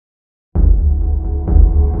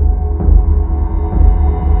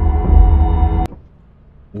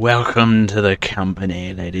Welcome to the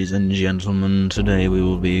company, ladies and gentlemen. Today we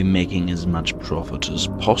will be making as much profit as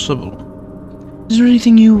possible. Is there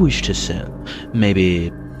anything you wish to sell?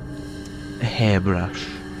 Maybe a hairbrush,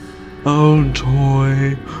 old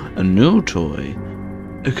toy, a new toy,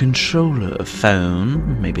 a controller, a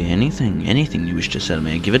phone, maybe anything you wish to sell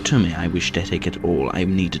me. Give it to me. I wish to take it all. I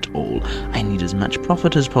need it all. I need as much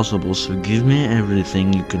profit as possible, so give me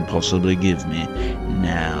everything you could possibly give me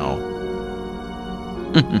now.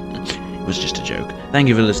 It was just a joke. Thank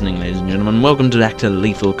you for listening, ladies and gentlemen. Welcome to Actor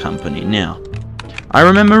Lethal Company. Now, I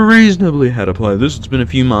remember reasonably how to play this. It's been a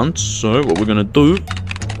few months, so what we're gonna do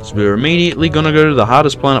is we're immediately gonna go to the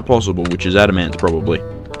hardest planet possible, which is Adamant, probably.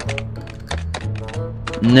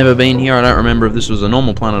 Never been here. I don't remember if this was a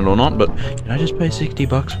normal planet or not, but did I just pay 60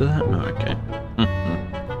 bucks for that? No, okay.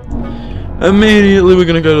 Immediately we're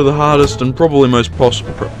gonna go to the hardest and probably most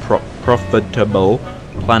profitable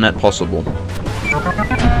planet possible.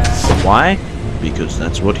 Why? Because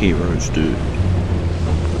that's what heroes do.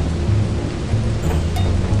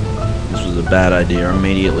 This was a bad idea.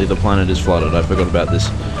 Immediately the planet is flooded. I forgot about this.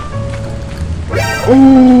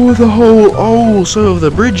 Oh, the whole... Oh, so if the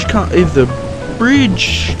bridge can't... If the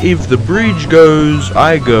bridge goes,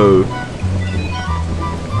 I go.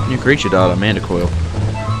 New creature data, Manticoil.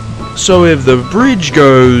 So if the bridge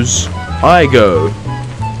goes, I go.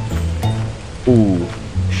 Ooh,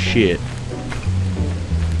 shit.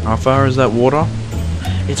 How far is that water?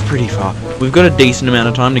 It's pretty far. We've got a decent amount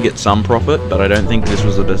of time to get some profit, but I don't think this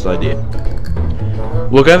was the best idea.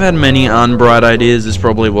 Look, I've had many unbright ideas. This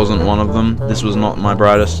probably wasn't one of them. This was not my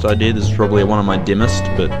brightest idea. This is probably one of my dimmest,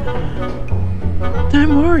 but...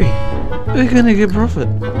 Don't worry. We're gonna get profit.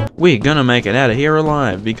 We're gonna make it out of here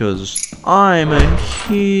alive, because I'm a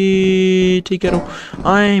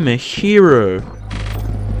I'm a hero.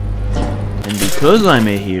 And because I'm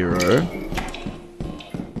a hero...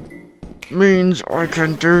 means I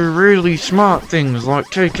can do really smart things, like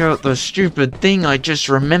take out the stupid thing. I just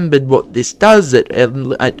remembered what this does. It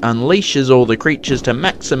unleashes all the creatures to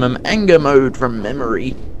maximum anger mode from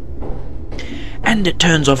memory. And it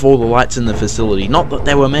turns off all the lights in the facility. Not that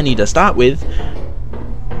there were many to start with.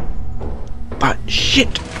 But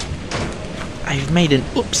shit! I've made an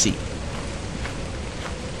oopsie.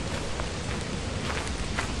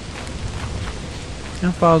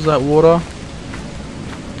 How far is that water?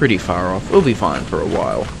 Pretty far off. We'll be fine for a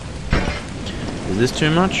while. Is this too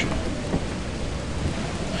much?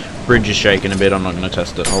 Bridge is shaking a bit. I'm not going to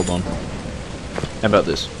test it. Hold on. How about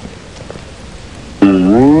this?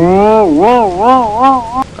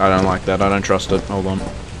 I don't like that. I don't trust it. Hold on.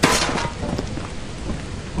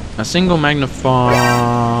 A single magnifying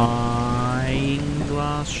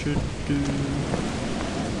glass should do.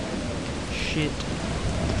 Shit.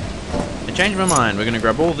 I changed my mind. We're going to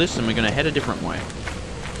grab all this and we're going to head a different way.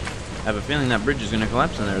 I have a feeling that bridge is going to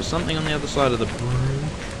collapse and there is something on the other side of the bridge.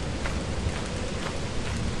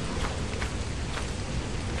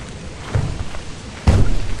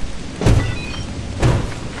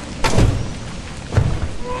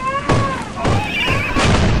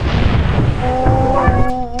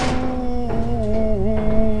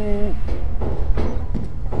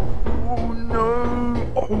 Oh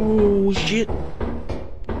no! Oh shit!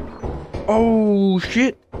 Oh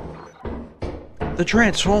shit! The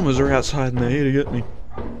Transformers are outside and they're here to get me.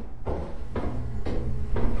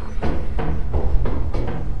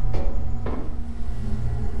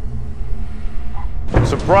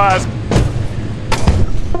 Surprise!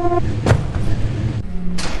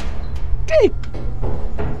 Okay.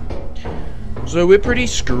 So we're pretty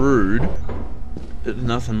screwed.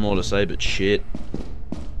 Nothing more to say but shit.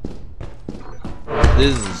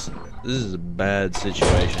 This is a bad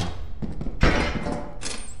situation.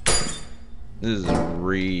 This is a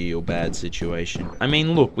real bad situation. I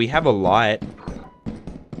mean, look, we have a light.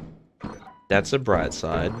 That's a bright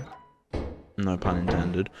side. No pun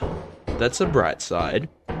intended. That's a bright side.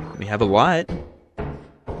 We have a light.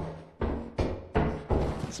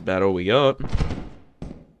 That's about all we got.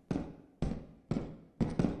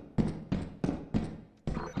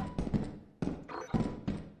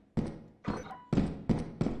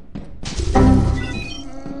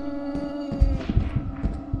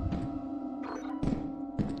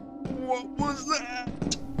 What was that?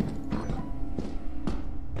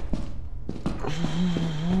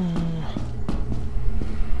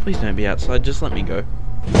 Please don't be outside, just let me go.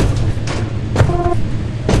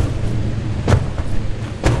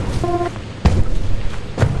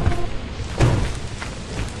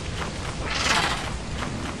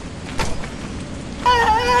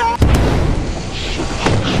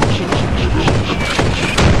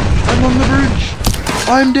 I'm on the bridge!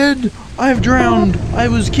 I'm dead! I've drowned! I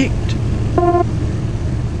was kicked!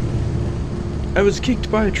 I was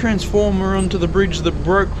kicked by a transformer onto the bridge that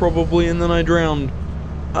broke probably, and then I drowned.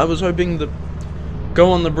 I was hoping to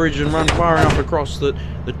go on the bridge and run far enough across that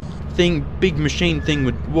the big machine thing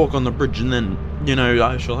would walk on the bridge, and then, you know,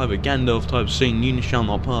 I shall have a Gandalf type scene, you shall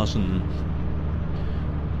not pass, and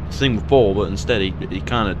the thing would fall, but instead he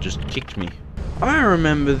kind of just kicked me. I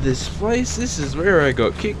remember this place. This is where I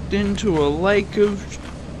got kicked into a lake of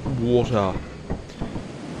water.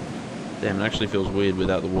 Damn, it actually feels weird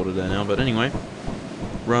without the water there now, but anyway.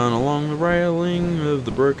 Run along the railing of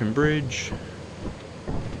the broken bridge,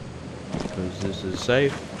 because this is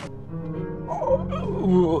safe.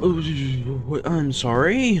 Oh, I'm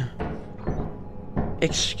sorry.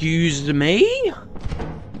 Excuse me?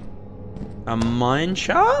 A mine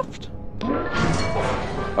shaft?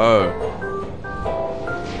 Oh.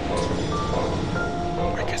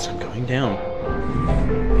 I guess I'm going down.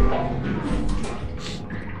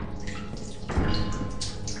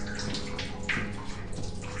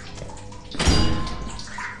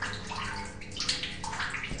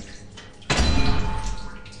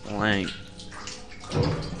 Blank.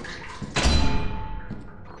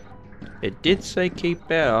 It did say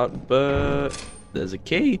keep out, but there's a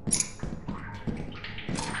key.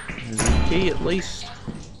 There's a key at least.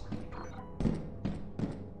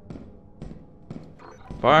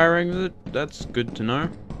 Fire exit, that's good to know.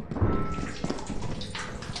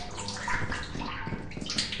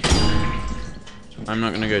 I'm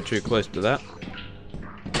not gonna go too close to that,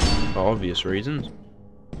 for obvious reasons.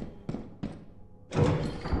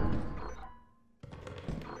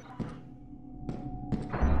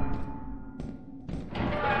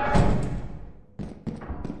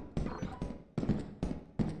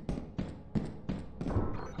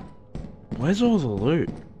 Where's all the loot?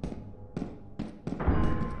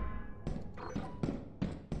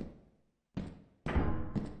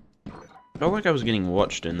 Felt like I was getting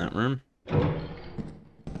watched in that room.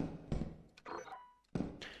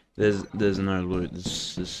 There's no loot.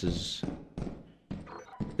 This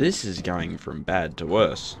is going from bad to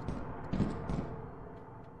worse.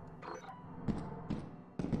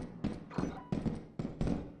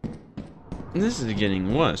 This is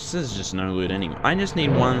getting worse. There's just no loot anymore. I just need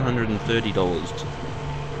 $130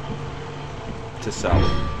 to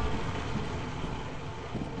sell.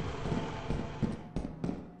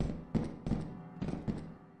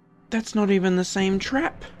 That's not even the same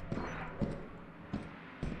trap.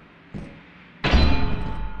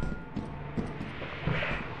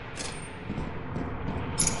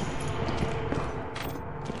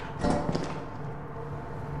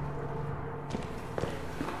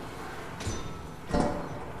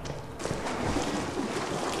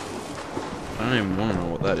 I don't even want to know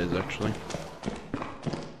what that is, actually.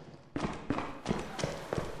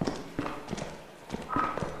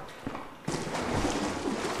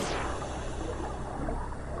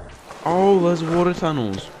 Oh, there's water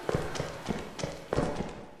tunnels.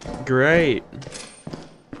 Great.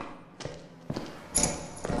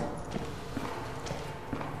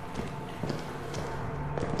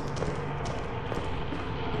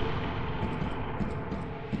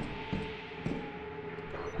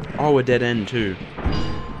 Oh, a dead end too.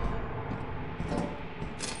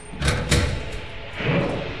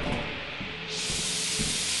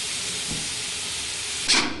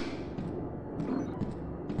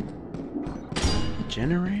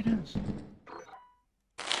 Generators?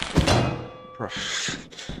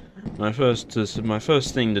 My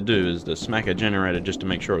first thing to do is to smack a generator just to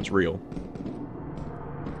make sure it's real.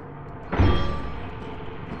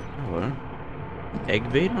 Hello.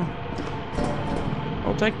 Egg beetle?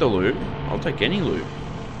 I'll take the loot. I'll take any loot.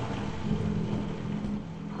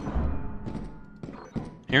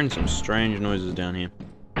 Hearing some strange noises down here.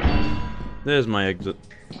 There's my exit.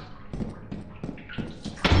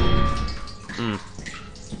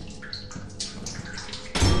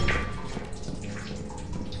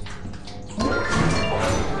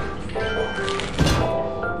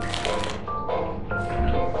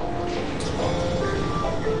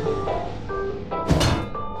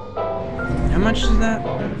 How much is that?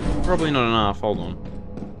 Probably not enough, hold on.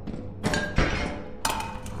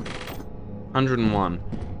 101.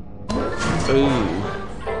 Ooh.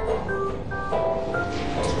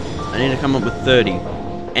 I need to come up with 30.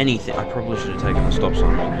 Anything. I probably should have taken the stop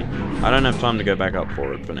sign with me. I don't have time to go back up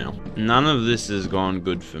for it for now. None of this has gone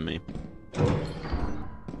good for me.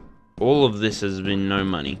 All of this has been no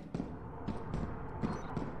money.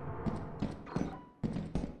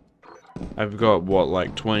 I've got, what,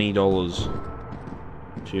 like $20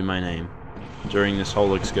 to my name during this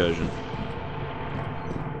whole excursion.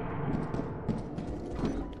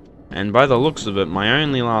 And by the looks of it, my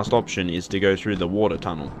only last option is to go through the water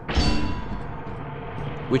tunnel.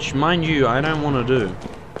 Which, mind you, I don't want to do.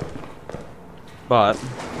 But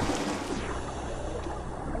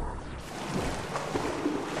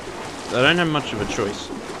I don't have much of a choice.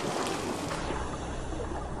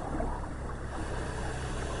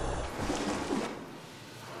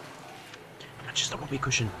 Just a whoopee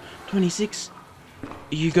cushion. 26?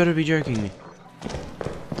 You gotta be joking me.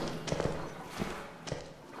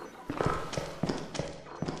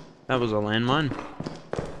 That was a landmine.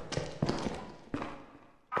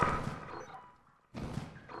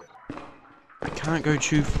 I can't go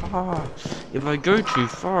too far. If I go too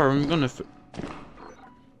far, I'm gonna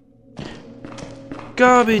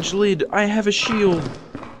Garbage lid! I have a shield!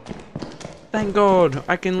 Thank God,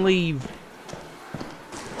 I can leave.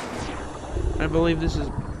 I believe this is...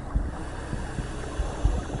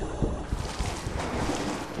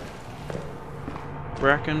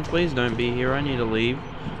 Bracken, please don't be here, I need to leave.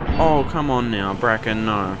 Oh, come on now, Bracken,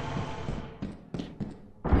 no.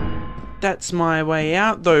 That's my way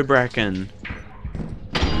out though, Bracken.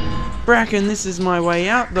 Bracken, this is my way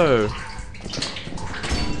out though.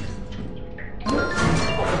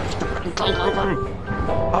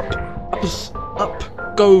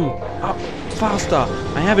 Up, go, up, faster.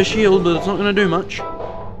 I have a shield, but it's not gonna do much.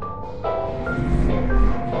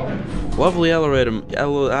 Lovely elevator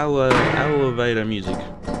music.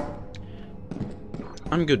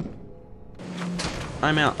 I'm good.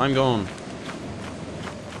 I'm out. I'm gone.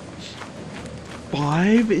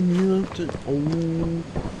 5 in the afternoon.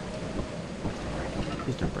 Oh.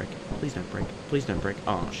 Please don't break. Please don't break. Please don't break.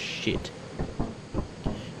 Oh shit.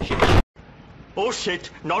 Shit. Oh shit,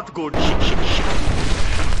 not good. Shit, shit, shit.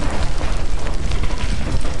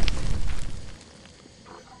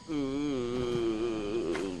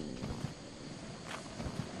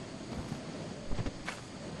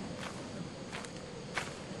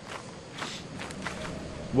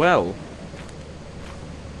 Well,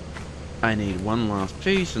 I need one last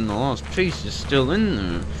piece, and the last piece is still in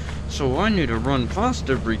there, so I need to run past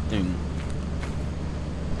everything.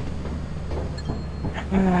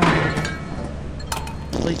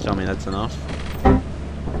 Please tell me that's enough.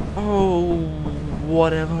 Oh,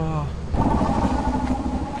 whatever.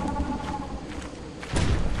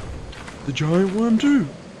 The giant one too.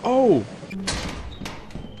 Oh,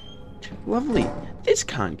 lovely. This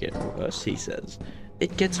can't get worse, he says.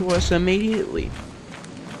 It gets worse immediately.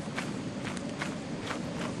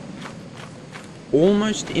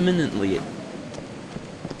 Almost imminently,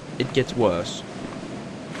 it gets worse.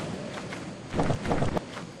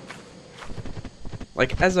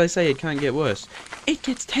 Like, as I say, it can't get worse. It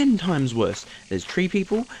gets 10 times worse. There's tree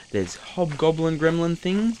people, there's hobgoblin gremlin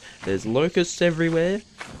things, there's locusts everywhere,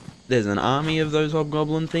 there's an army of those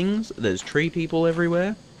hobgoblin things, there's tree people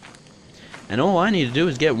everywhere. And all I need to do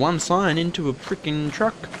is get one sign into a freaking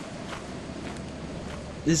truck.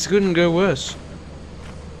 This couldn't go worse.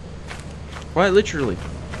 Quite literally.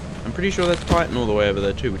 I'm pretty sure that's Titan all the way over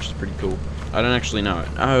there too, which is pretty cool. I don't actually know it.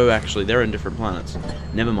 Oh, actually, they're in different planets.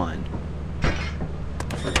 Never mind.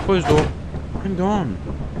 Closed door. I'm gone.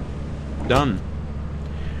 Done.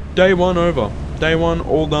 Day 1 over. Day 1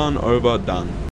 all done, over, done.